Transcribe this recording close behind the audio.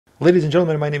Ladies and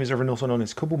gentlemen, my name is Irvin, also known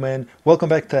as Kubu. Welcome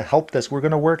back to Help Desk. We're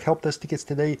going to work Help Desk tickets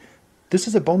today. This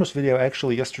is a bonus video.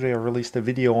 Actually, yesterday I released a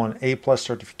video on A+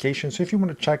 certification. So if you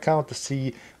want to check out to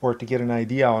see or to get an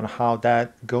idea on how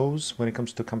that goes when it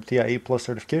comes to CompTIA A+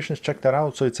 certifications, check that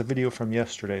out. So it's a video from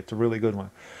yesterday. It's a really good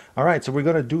one. All right, so we're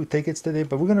going to do tickets today,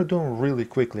 but we're going to do them really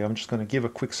quickly. I'm just going to give a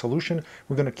quick solution.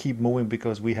 We're going to keep moving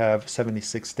because we have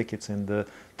 76 tickets in the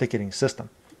ticketing system.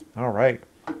 All right.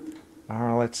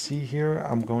 Let's see here.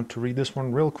 I'm going to read this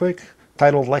one real quick.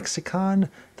 Titled Lexicon.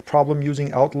 The problem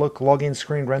using Outlook login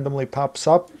screen randomly pops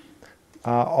up.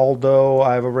 Although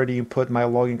I've already input my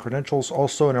login credentials.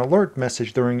 Also, an alert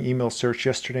message during email search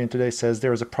yesterday and today says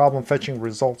there is a problem fetching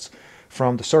results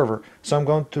from the server. So I'm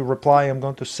going to reply. I'm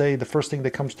going to say the first thing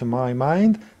that comes to my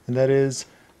mind, and that is,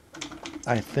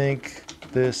 I think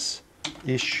this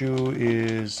issue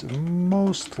is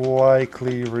most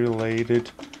likely related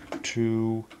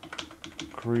to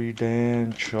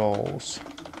credentials.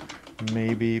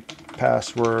 Maybe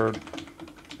password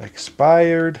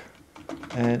expired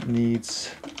and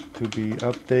needs to be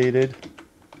updated.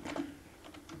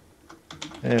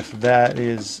 If that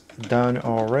is done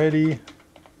already,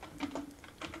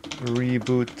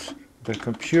 reboot the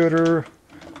computer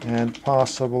and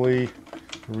possibly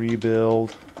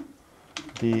rebuild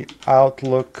the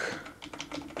Outlook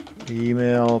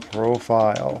email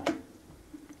profile.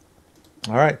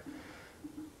 All right.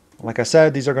 Like I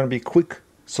said, these are going to be quick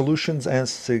solutions and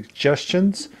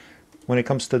suggestions when it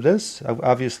comes to this.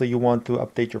 Obviously, you want to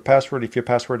update your password. If your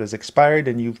password is expired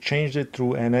and you've changed it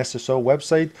through an SSO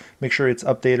website, make sure it's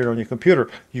updated on your computer.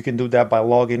 You can do that by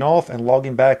logging off and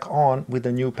logging back on with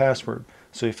a new password.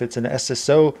 So if it's an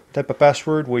SSO type of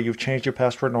password where you've changed your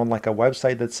password on like a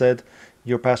website that said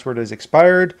your password is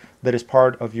expired, that is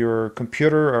part of your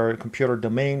computer or computer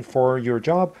domain for your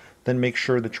job, then make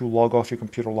sure that you log off your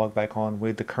computer, log back on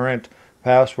with the current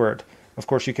password. Of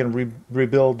course, you can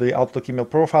rebuild the Outlook email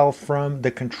profile from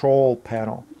the control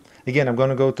panel. Again, I'm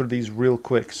going to go through these real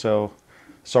quick, so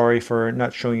sorry for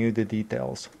not showing you the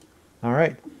details. All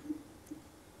right.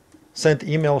 Sent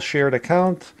email shared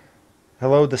account.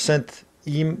 Hello, the sent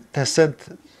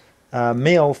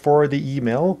mail for the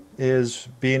email is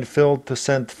being filled to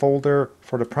sent folder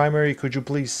for the primary. Could you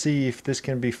please see if this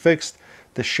can be fixed?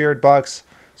 The shared box.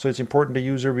 So it's important the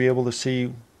user be able to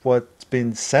see what's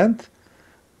been sent.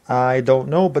 I don't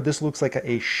know, but this looks like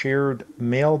a shared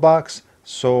mailbox.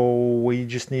 So we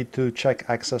just need to check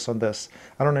access on this.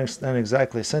 I don't understand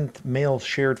exactly. Sent mail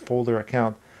shared folder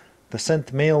account. The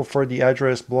sent mail for the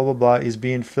address blah blah blah is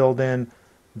being filled in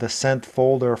the sent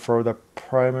folder for the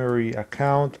primary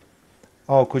account.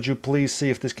 Oh, could you please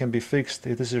see if this can be fixed?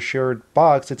 If this is a shared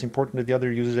box, it's important that the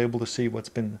other user is able to see what's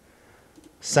been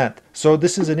sent. So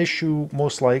this is an issue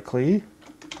most likely.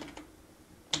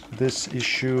 This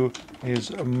issue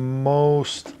is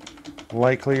most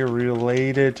likely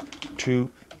related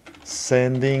to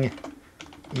sending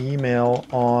email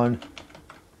on,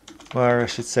 or I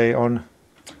should say on,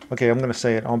 okay, I'm going to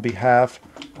say it on behalf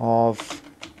of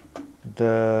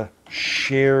the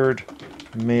shared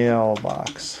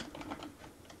mailbox.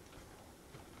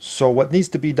 So what needs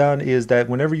to be done is that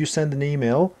whenever you send an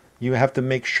email, you have to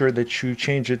make sure that you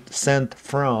change it sent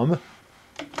from,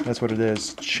 that's what it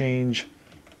is, change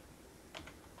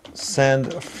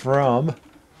send from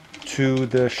to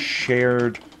the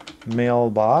shared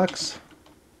mailbox.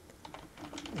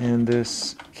 In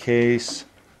this case,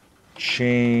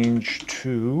 change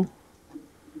to,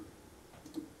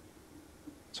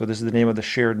 so this is the name of the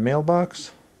shared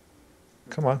mailbox.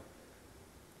 Come on.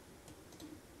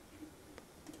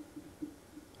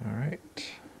 All right.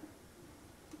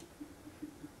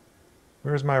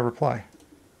 Where's my reply?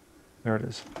 There it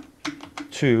is.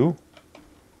 To,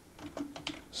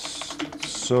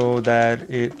 so that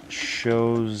it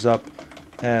shows up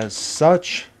as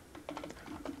such,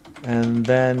 and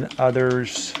then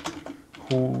others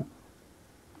who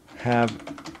have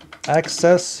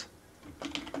access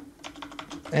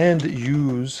and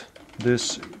use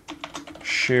this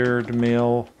shared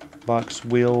mailbox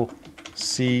will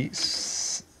see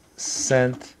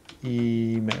sent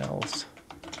emails.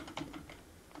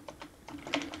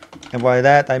 And by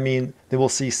that, I mean they will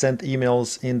see sent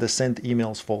emails in the sent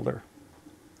emails folder.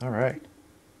 All right.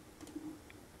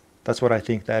 That's what I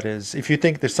think that is. If you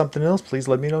think there's something else, please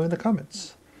let me know in the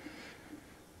comments.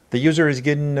 The user is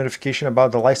getting notification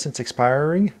about the license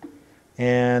expiring,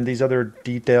 and these other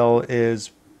detail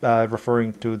is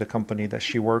referring to the company that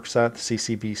she works at,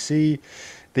 CCBC.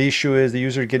 The issue is the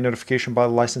user getting notification about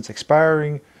the license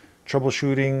expiring,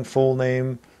 troubleshooting, full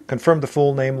name, confirm the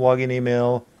full name, login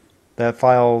email. The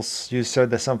files, you said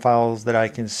that some files that I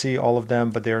can see all of them,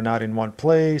 but they're not in one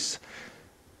place.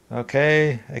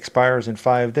 Okay, expires in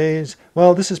 5 days.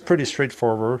 Well, this is pretty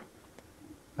straightforward.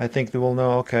 I think they will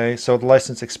know. Okay, so the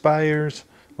license expires.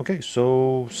 Okay,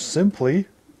 so simply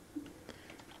I'm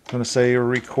going to say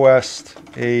request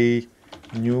a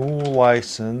new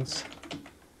license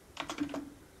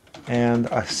and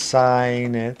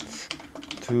assign it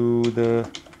to the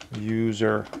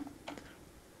user.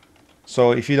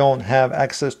 So if you don't have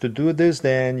access to do this,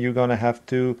 then you're going to have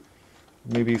to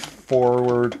maybe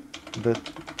forward the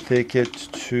ticket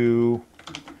to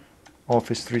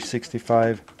Office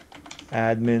 365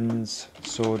 admins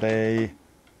so they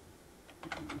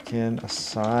can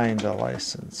assign the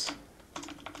license.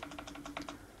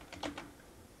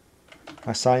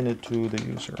 Assign it to the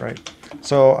user, right?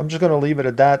 So I'm just going to leave it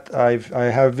at that. I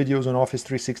have videos on Office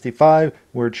 365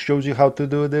 where it shows you how to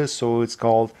do this. So it's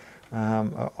called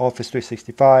Office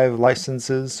 365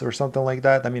 licenses or something like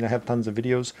that. I mean, I have tons of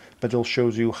videos, but it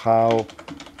shows you how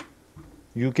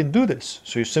you can do this.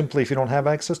 So you simply, if you don't have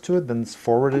access to it, then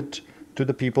forward it to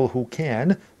the people who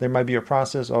can. There might be a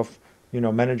process of,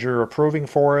 manager approving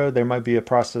for it. There might be a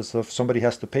process of somebody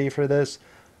has to pay for this,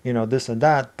 this and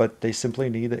that, but they simply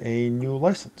need a new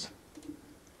license.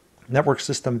 Network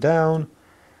system down.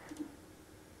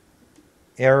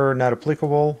 Error not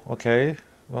applicable. Okay.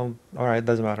 Well, all right,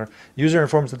 doesn't matter. User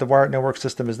informs that the wired network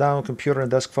system is down. Computer and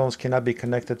desk phones cannot be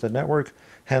connected to the network,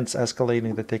 hence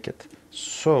escalating the ticket.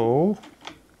 So,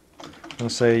 I'll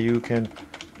say you can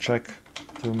check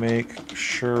to make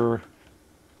sure.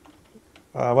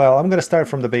 Well, I'm going to start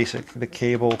from the basic. The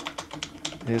cable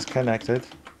is connected.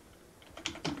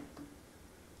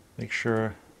 Make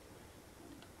sure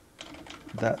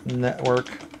that network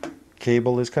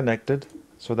cable is connected.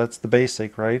 So that's the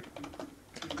basic, right?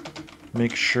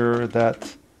 Make sure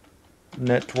that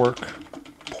network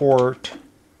port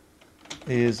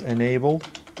is enabled.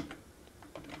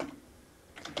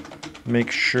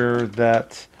 Make sure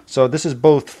that, so this is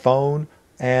both phone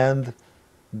and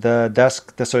the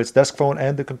desk, so it's desk phone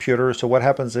and the computer. So what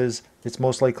happens is it's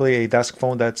most likely a desk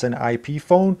phone that's an IP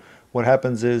phone. What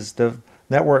happens is the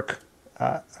network,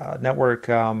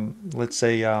 let's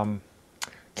say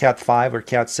Cat5 or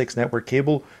Cat6 network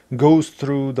cable goes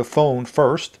through the phone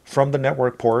first from the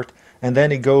network port, and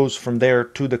then it goes from there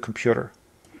to the computer,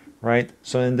 right?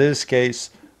 So in this case,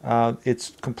 it's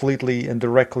completely and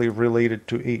directly related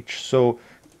to each. So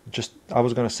just, I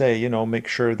was going to say, make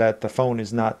sure that the phone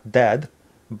is not dead,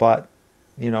 but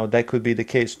that could be the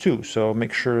case too. So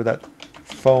make sure that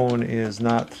phone is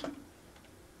not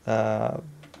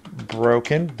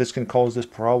broken. This can cause this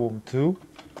problem too.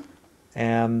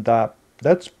 And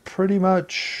that's pretty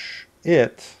much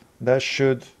it. That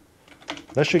should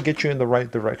get you in the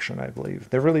right direction, I believe.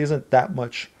 There really isn't that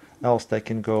much else that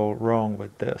can go wrong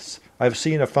with this. I've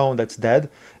seen a phone that's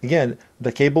dead. Again,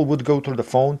 the cable would go through the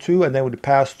phone too, and then would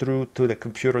pass through to the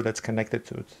computer that's connected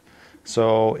to it.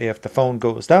 So if the phone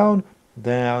goes down,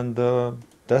 then the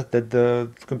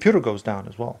computer goes down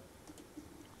as well.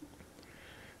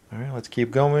 All right, let's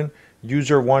keep going.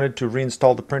 User wanted to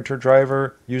reinstall the printer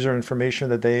driver. User information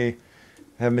that they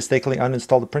have mistakenly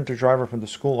uninstalled the printer driver from the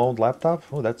school-owned laptop.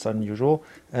 Oh, that's unusual.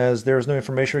 As there is no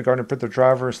information regarding printer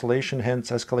driver installation, hence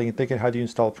escalating ticket. How do you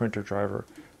install a printer driver?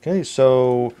 Okay,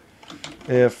 so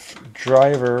if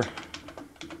driver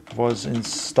was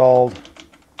installed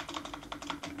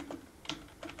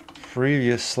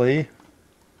previously,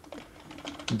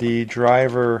 the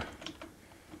driver.inf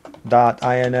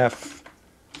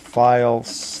file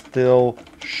still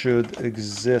should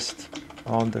exist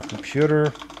on the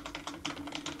computer,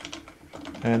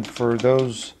 and for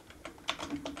those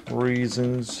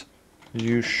reasons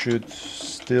you should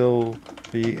still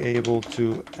be able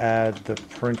to add the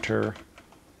printer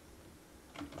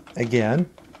again.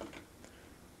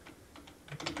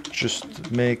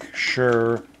 Just make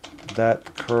sure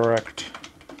that correct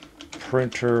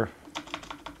printer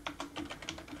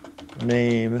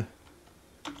name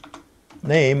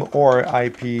or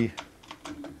IP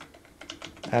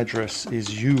address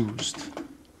is used,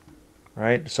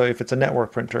 right? So if it's a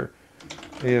network printer,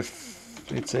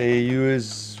 if it's a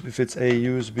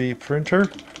USB printer,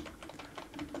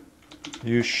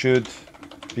 you should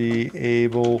be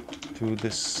able to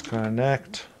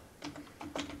disconnect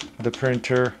the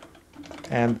printer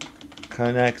and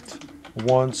connect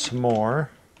once more,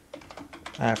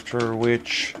 after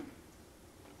which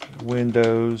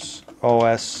Windows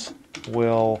OS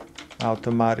will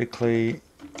automatically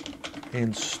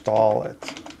install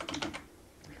it.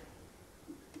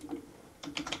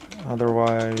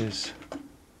 Otherwise,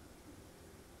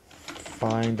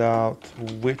 find out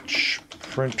which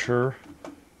printer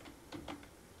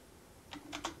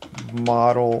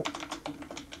model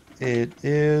it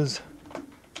is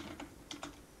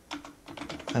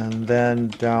and then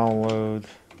download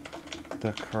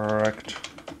the correct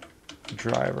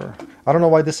driver. I don't know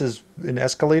why this is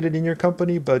escalated in your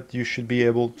company, but you should be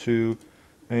able to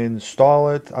install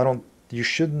it. You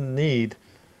shouldn't need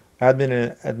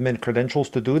admin credentials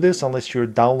to do this unless you're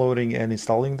downloading and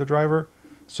installing the driver.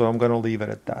 So I'm going to leave it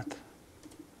at that.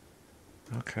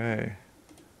 Okay.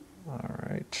 All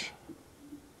right.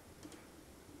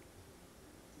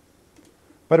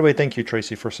 By the way, thank you,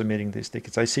 Tracy, for submitting these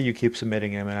tickets. I see you keep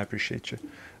submitting them, and I appreciate you.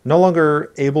 No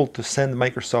longer able to send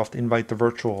Microsoft Invite the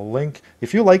virtual link.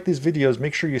 If you like these videos,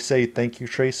 make sure you say thank you,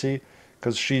 Tracy,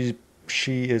 because she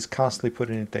is constantly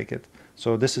putting in ticket.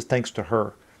 So this is thanks to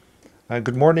her.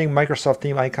 Good morning. Microsoft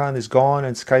Team icon is gone,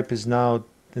 and Skype is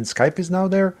now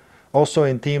there. Also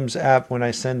in Teams app, when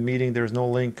I send meeting, there's no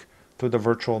link to the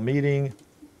virtual meeting.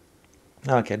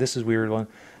 Okay, this is a weird one.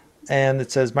 And it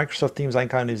says Microsoft Teams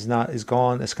icon is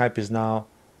gone, and Skype is now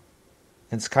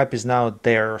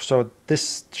there. So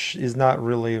this is not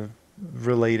really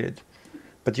related.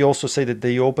 But you also say that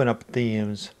they open up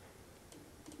Teams.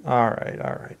 All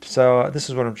right. So this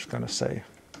is what I'm just gonna say.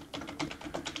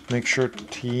 Make sure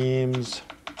Teams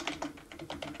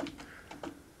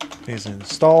is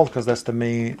installed, because that's the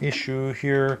main issue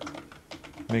here.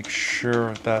 Make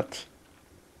sure that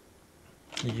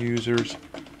user's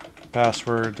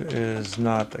password is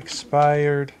not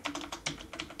expired,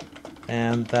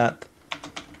 and that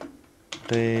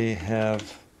they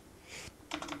have,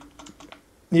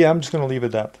 yeah, I'm just going to leave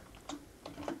it at that.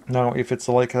 Now, if it's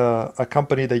like a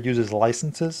company that uses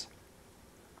licenses,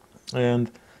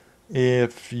 and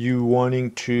if you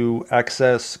wanting to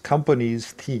access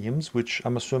companies' Teams, which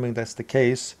I'm assuming that's the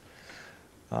case,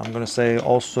 I'm going to say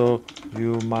also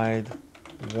you might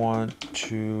want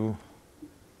to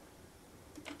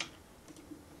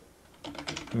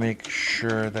make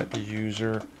sure that the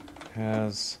user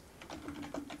has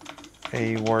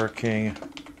a working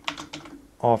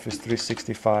Office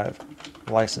 365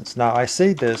 license. Now I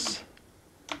say this,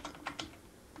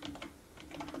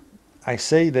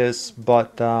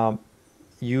 but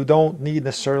you don't need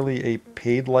necessarily a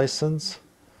paid license.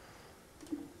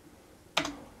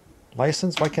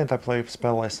 License? Why can't I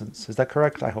spell license? Is that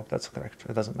correct? I hope that's correct.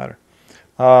 It doesn't matter.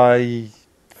 Yeah,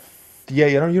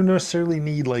 you don't necessarily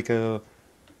need like a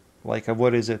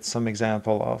what is it? Some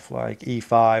example of like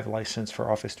E5 license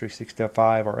for Office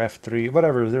 365 or F3,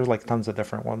 whatever. There's like tons of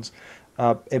different ones.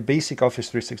 A basic Office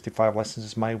 365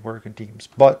 license might work in Teams,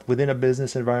 but within a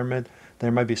business environment,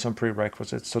 there might be some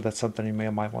prerequisites. So that's something you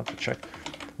might want to check.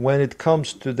 When it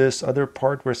comes to this other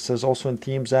part where it says also in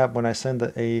Teams app, when I send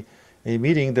a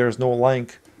meeting, there's no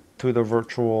link to the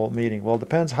virtual meeting. Well, it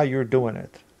depends how you're doing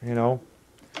it. You know,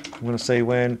 I'm going to say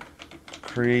when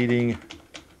creating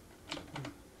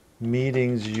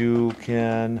meetings, you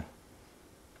can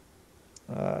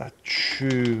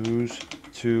choose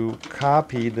to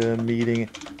copy the meeting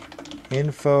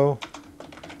info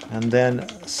and then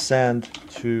send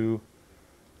to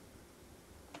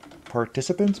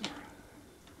participants.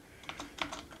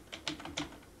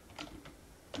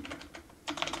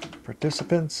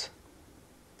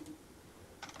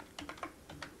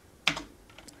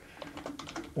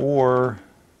 Or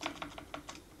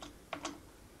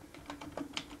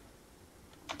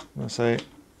let's say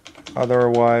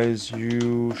otherwise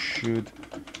you should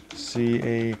see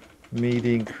a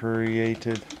meeting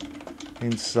created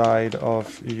inside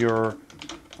of your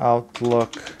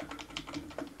Outlook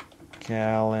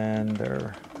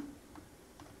calendar.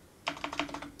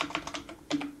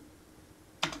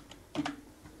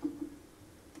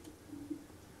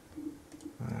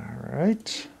 All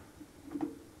right.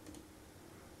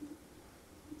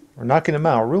 We're knocking them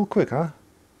out real quick, huh?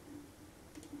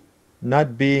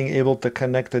 Not being able to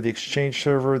connect to the Exchange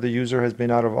server. The user has been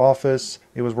out of office.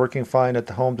 It was working fine at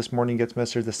the home. This morning gets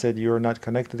message that said you are not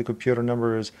connected. The computer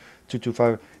number is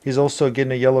 225. He's also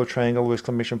getting a yellow triangle with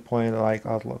exclamation point like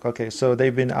Outlook. Okay, so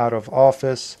they've been out of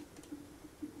office.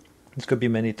 This could be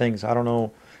many things. I don't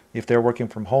know if they're working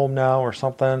from home now or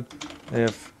something.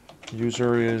 If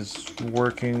user is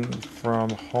working from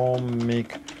home,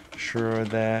 make sure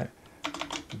that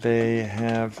they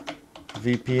have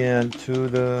VPN to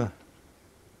the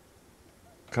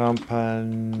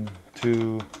company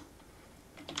to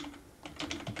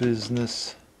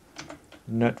business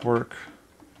network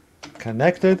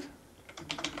connected.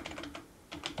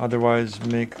 Otherwise,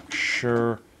 make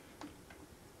sure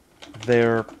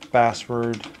their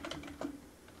password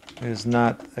is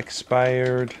not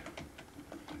expired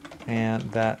and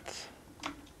that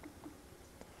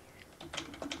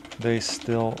they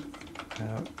still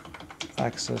have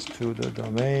access to the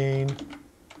domain.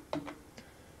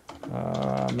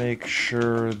 Make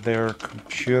sure their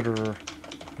computer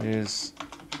is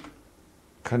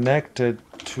connected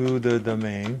to the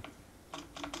domain.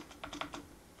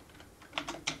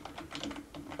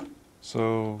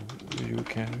 So you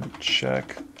can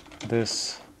check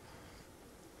this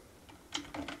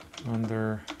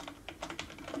under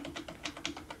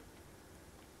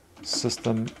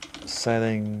system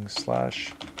settings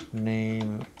 /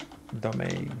 name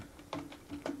domain.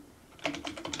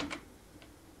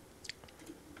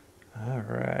 All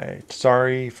right.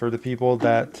 Sorry for the people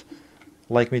that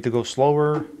like me to go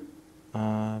slower,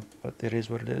 but it is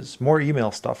what it is. More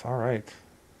email stuff. All right.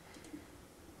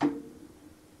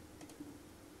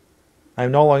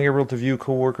 I'm no longer able to view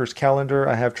coworkers' calendar.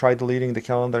 I have tried deleting the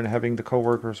calendar and having the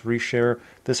coworkers reshare.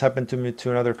 This happened to me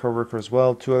to another coworker as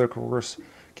well. 2 other coworkers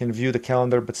can view the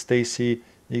calendar, but Stacy,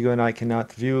 Ego, and I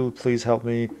cannot view. Please help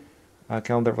me.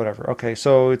 Calendar, whatever. Okay,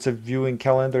 so it's a viewing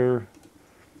calendar.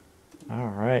 All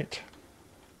right.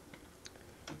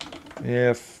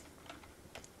 If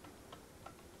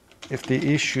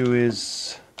the issue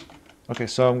is, okay,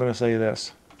 so I'm going to say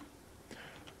this.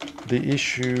 The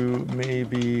issue may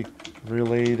be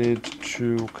related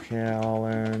to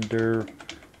calendar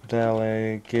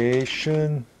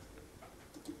delegation.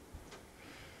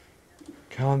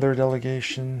 Calendar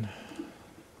delegation.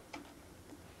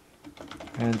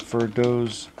 And for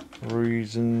those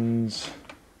reasons,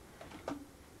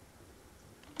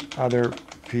 other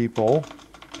people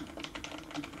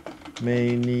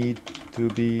may need to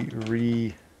be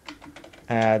re-added.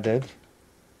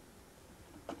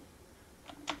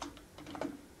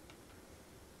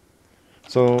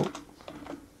 So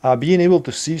being able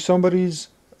to see somebody's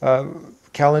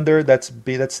calendar, that's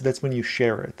when you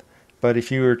share it. But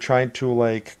if you are trying to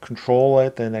like control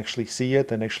it and actually see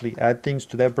it and actually add things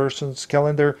to that person's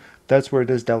calendar, that's where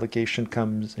this delegation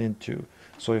comes into.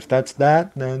 So if that's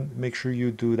that, then make sure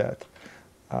you do that.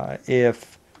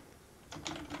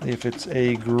 If it's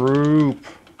a group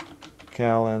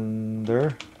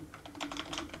calendar,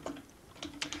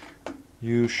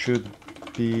 you should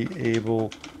be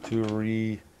able to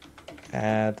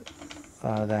re-add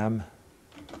them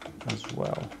as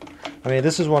well. I mean,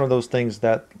 this is one of those things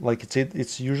that like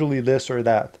it's usually this or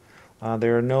that.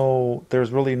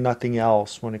 There's really nothing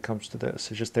else when it comes to this.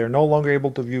 It's just they're no longer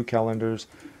able to view calendars.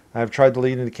 I've tried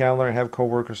deleting the calendar and have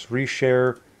coworkers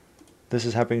reshare. This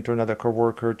is happening to another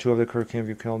coworker. 2 of the coworkers can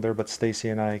view calendar, but Stacy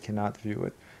and I cannot view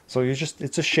it. So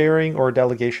it's a sharing or a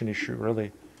delegation issue,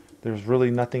 really. There's really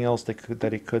nothing else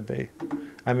that it could be.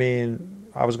 I mean,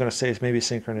 I was going to say it's maybe a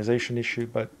synchronization issue,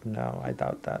 but no, I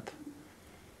doubt that.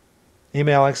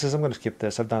 Email access, I'm going to skip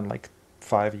this. I've done like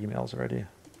 5 emails already.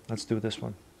 Let's do this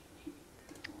one.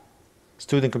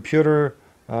 Student computer,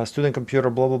 blah,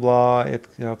 blah, blah.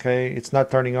 Okay, it's not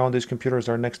turning on. These computers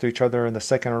are next to each other in the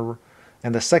second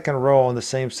row on the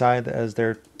same side as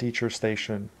their teacher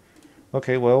station.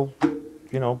 Okay, well,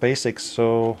 basics.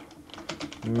 So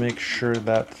make sure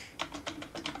that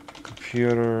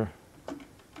computer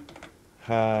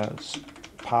has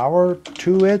power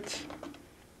to it.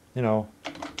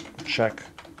 Check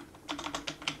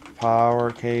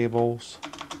power cables.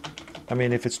 I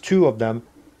mean, if it's 2 of them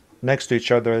next to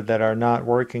each other that are not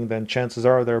working, then chances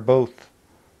are they're both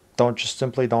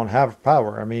simply don't have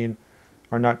power. I mean,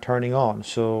 are not turning on.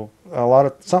 So not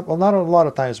a lot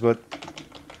of times, but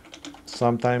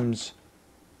sometimes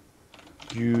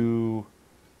you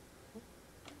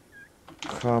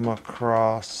come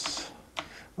across.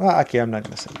 Well, okay, I'm not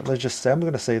going to say that. Let's just say I'm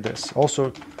going to say this.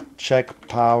 Also, check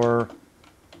power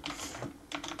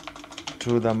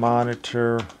to the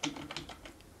monitor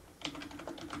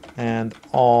and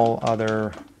all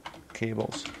other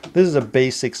cables. This is a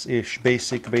basic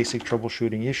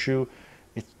troubleshooting issue.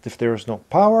 If there is no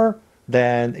power,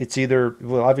 then it's either,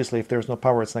 well, obviously if there's no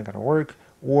power, it's not going to work,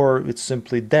 or it's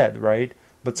simply dead, right?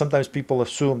 But sometimes people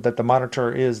assume that the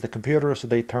monitor is the computer, so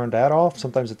they turn that off.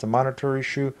 Sometimes it's a monitor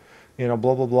issue, blah,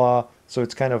 blah, blah. So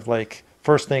it's kind of like,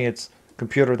 first thing, it's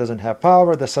computer doesn't have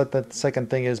power. The second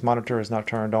thing is monitor is not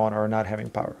turned on or not having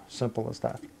power. Simple as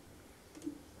that.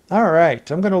 All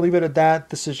right, I'm going to leave it at that.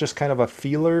 This is just kind of a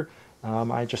feeler.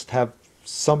 I just have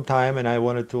some time and I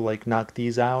wanted to like knock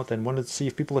these out and wanted to see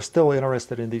if people are still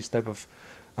interested in these type of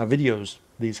videos,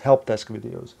 these help desk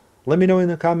videos. Let me know in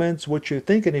the comments what you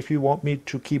think and if you want me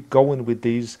to keep going with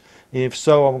these. If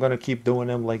so, I'm going to keep doing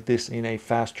them like this in a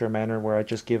faster manner where I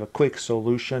just give a quick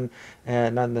solution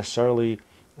and not necessarily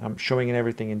showing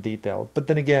everything in detail. But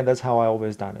then again, that's how I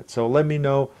always done it. So let me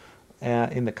know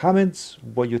in the comments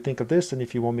what you think of this and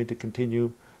if you want me to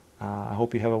continue. I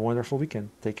hope you have a wonderful weekend.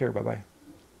 Take care. Bye-bye.